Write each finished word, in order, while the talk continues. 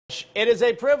It is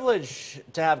a privilege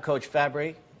to have Coach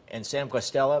Fabry and Sam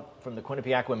Guastella from the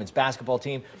Quinnipiac women's basketball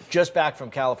team just back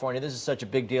from California. This is such a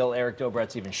big deal. Eric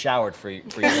Dobrett's even showered for you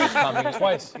guys coming.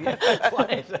 Twice. Yeah,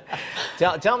 twice.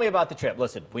 Tell me about the trip.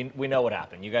 Listen, we know what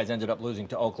happened. You guys ended up losing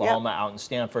to Oklahoma out in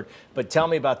Stanford. But tell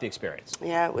me about the experience.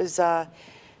 Yeah, it was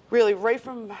really right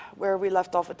from where we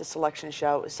left off at the selection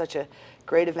show. It was such a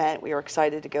great event. We were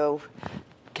excited to go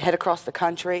head across the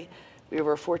country. We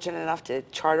were fortunate enough to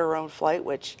charter our own flight,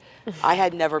 which I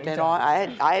had never been on.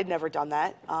 I had never done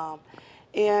that.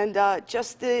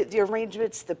 Just the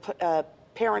arrangements, the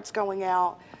parents going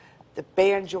out, the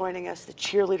band joining us, the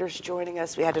cheerleaders joining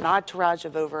us. We had an entourage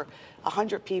of over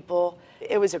 100 people.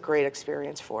 It was a great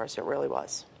experience for us. It really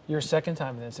was. Your second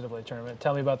time in the NCAA tournament.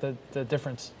 Tell me about the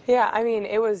difference. Yeah, I mean,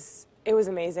 it was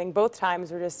amazing. Both times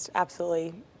were just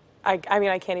absolutely. I mean,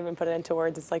 I can't even put it into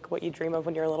words. It's like what you dream of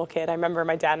when you're a little kid. I remember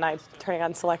my dad and I turning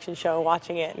on selection show,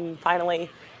 watching it, and finally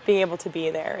being able to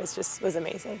be there was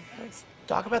amazing.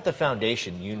 Talk about the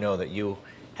foundation you know that you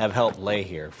have helped lay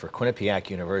here for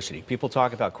Quinnipiac University. People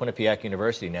talk about Quinnipiac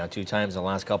University now 2 times in the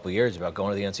last couple of years about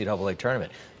going to the NCAA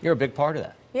tournament. You're a big part of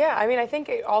that. Yeah, I mean, I think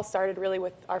it all started really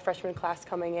with our freshman class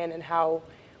coming in and how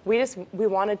we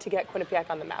wanted to get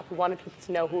Quinnipiac on the map. We wanted people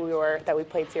to know who we were, that we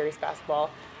played serious basketball.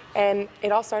 And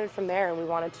it all started from there, and we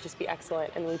wanted to just be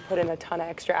excellent, and we put in a ton of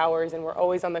extra hours, and we're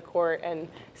always on the court and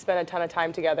spend a ton of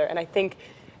time together. And I think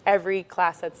every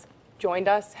class that's joined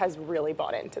us has really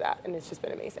bought into that, and it's just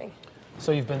been amazing.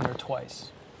 So you've been there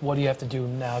twice. What do you have to do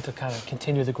now to kind of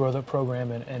continue to grow the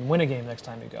program and win a game next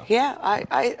time you go? Yeah,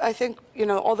 I think, you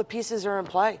know, all the pieces are in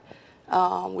play.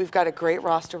 We've got a great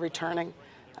roster returning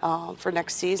for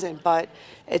next season, but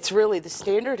it's really the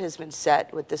standard has been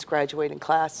set with this graduating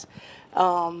class.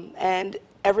 And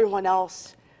everyone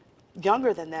else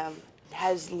younger than them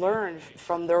has learned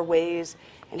from their ways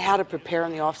and how to prepare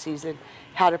in the off season,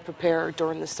 how to prepare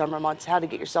during the summer months, how to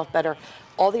get yourself better,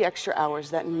 all the extra hours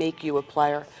that make you a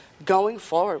player. Going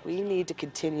forward, we need to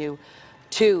continue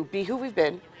to be who we've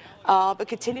been, but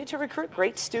continue to recruit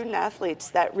great student athletes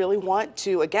that really want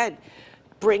to, again,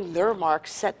 bring their mark,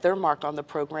 set their mark on the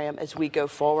program as we go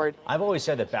forward. I've always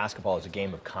said that basketball is a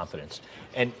game of confidence.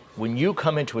 And when you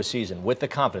come into a season with the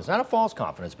confidence, not a false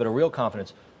confidence, but a real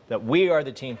confidence that we are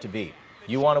the team to beat.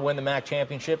 You want to win the MAC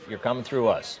championship, you're coming through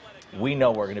us. We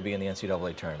know we're going to be in the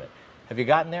NCAA tournament. Have you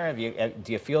gotten there?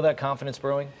 Do you feel that confidence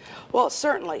brewing? Well,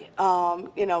 certainly.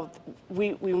 You know,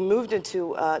 we moved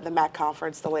into the MAC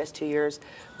conference the last 2 years.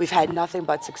 We've had nothing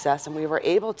but success, and we were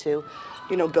able to,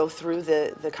 you know, go through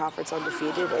the conference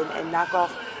undefeated and knock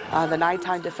off the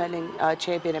 9-time defending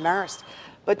champion in Marist.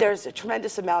 But there's a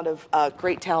tremendous amount of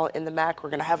great talent in the MAC. We're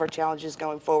going to have our challenges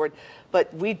going forward,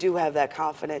 but we do have that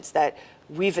confidence that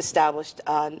we've established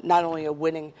not only a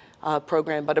winning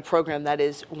program, but a program that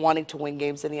is wanting to win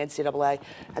games in the NCAA,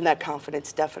 and that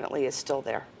confidence definitely is still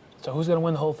there. So who's going to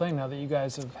win the whole thing now that you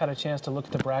guys have had a chance to look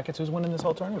at the brackets? Who's winning this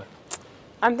whole tournament?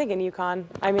 I'm thinking UConn.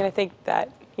 I mean, I think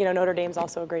that, you know, Notre Dame's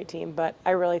also a great team, but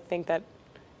I really think that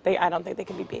I don't think they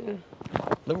can be beaten.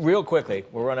 Real quickly,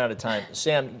 we're running out of time.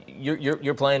 Sam,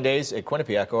 your playing days at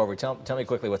Quinnipiac are over. Tell me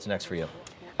quickly what's next for you.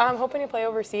 I'm hoping to play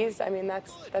overseas. I mean,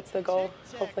 that's the goal.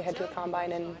 Hopefully head to a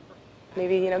combine and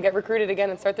maybe, you know, get recruited again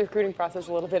and start the recruiting process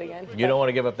a little bit again. You don't want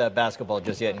to give up that basketball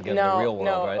just yet and get in the real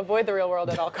world, right? No, avoid the real world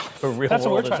at all costs. The real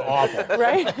world is awful.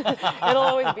 Right? It'll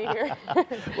always be here.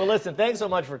 Well, listen, thanks so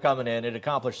much for coming in. It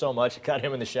accomplished so much. It got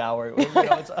him in the shower. You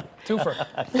know, it's a twofer.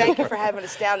 Thank you for having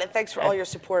us down, and thanks for all your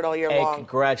support all year long.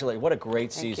 Congratulations. What a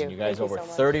great season. You guys over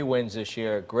 30 wins this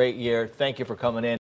year. Great year. Thank you for coming in.